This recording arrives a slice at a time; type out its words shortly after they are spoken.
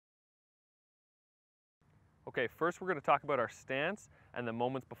Okay, first we're going to talk about our stance and the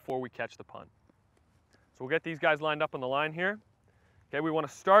moments before we catch the punt. So we'll get these guys lined up on the line here. Okay, we want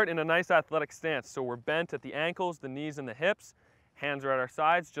to start in a nice athletic stance. So we're bent at the ankles, the knees, and the hips. Hands are at our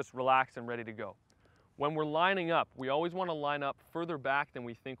sides, just relaxed and ready to go. When we're lining up, we always want to line up further back than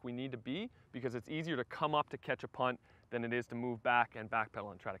we think we need to be because it's easier to come up to catch a punt than it is to move back and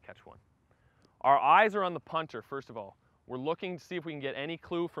backpedal and try to catch one. Our eyes are on the punter, first of all. We're looking to see if we can get any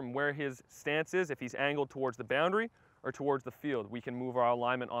clue from where his stance is, if he's angled towards the boundary or towards the field. We can move our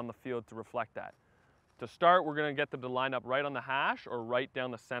alignment on the field to reflect that. To start, we're going to get them to line up right on the hash or right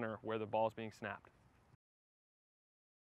down the center where the ball's being snapped.